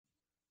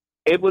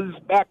It was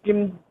back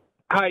in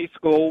high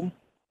school.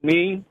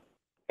 Me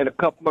and a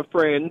couple of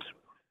friends,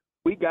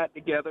 we got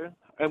together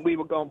and we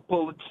were going to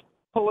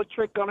pull a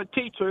trick on a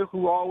teacher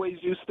who always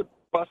used to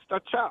bust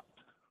our chops.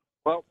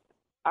 Well,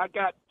 I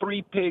got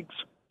 3 pigs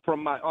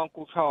from my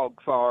uncle's hog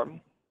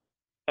farm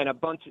and a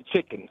bunch of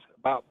chickens,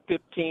 about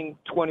 15,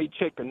 20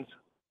 chickens,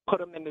 put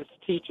them in this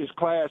teacher's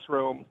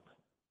classroom.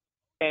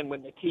 And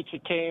when the teacher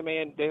came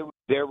in,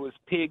 there was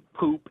pig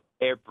poop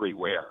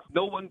everywhere.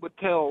 No one would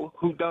tell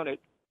who done it.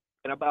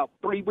 And about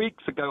 3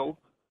 weeks ago,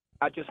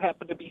 I just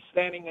happened to be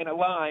standing in a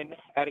line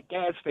at a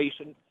gas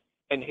station,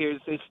 and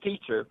here's this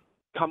teacher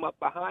come up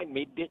behind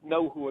me, didn't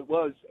know who it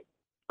was,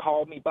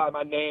 called me by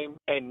my name,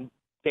 and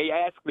they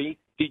asked me,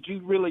 did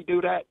you really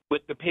do that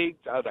with the pigs?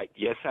 I was like,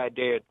 yes, I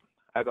did.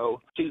 I go,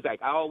 she was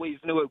like, I always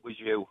knew it was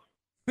you.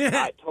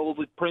 I told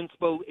the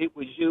principal it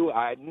was you.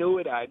 I knew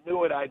it.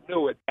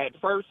 At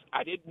first,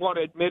 I didn't want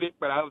to admit it,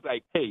 but I was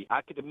like, hey,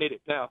 I can admit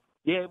it now.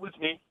 Yeah, it was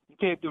me. You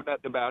can't do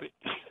nothing about it.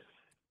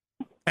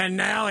 And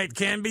now it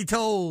can be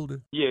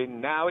told. Yeah,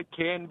 now it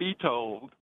can be told.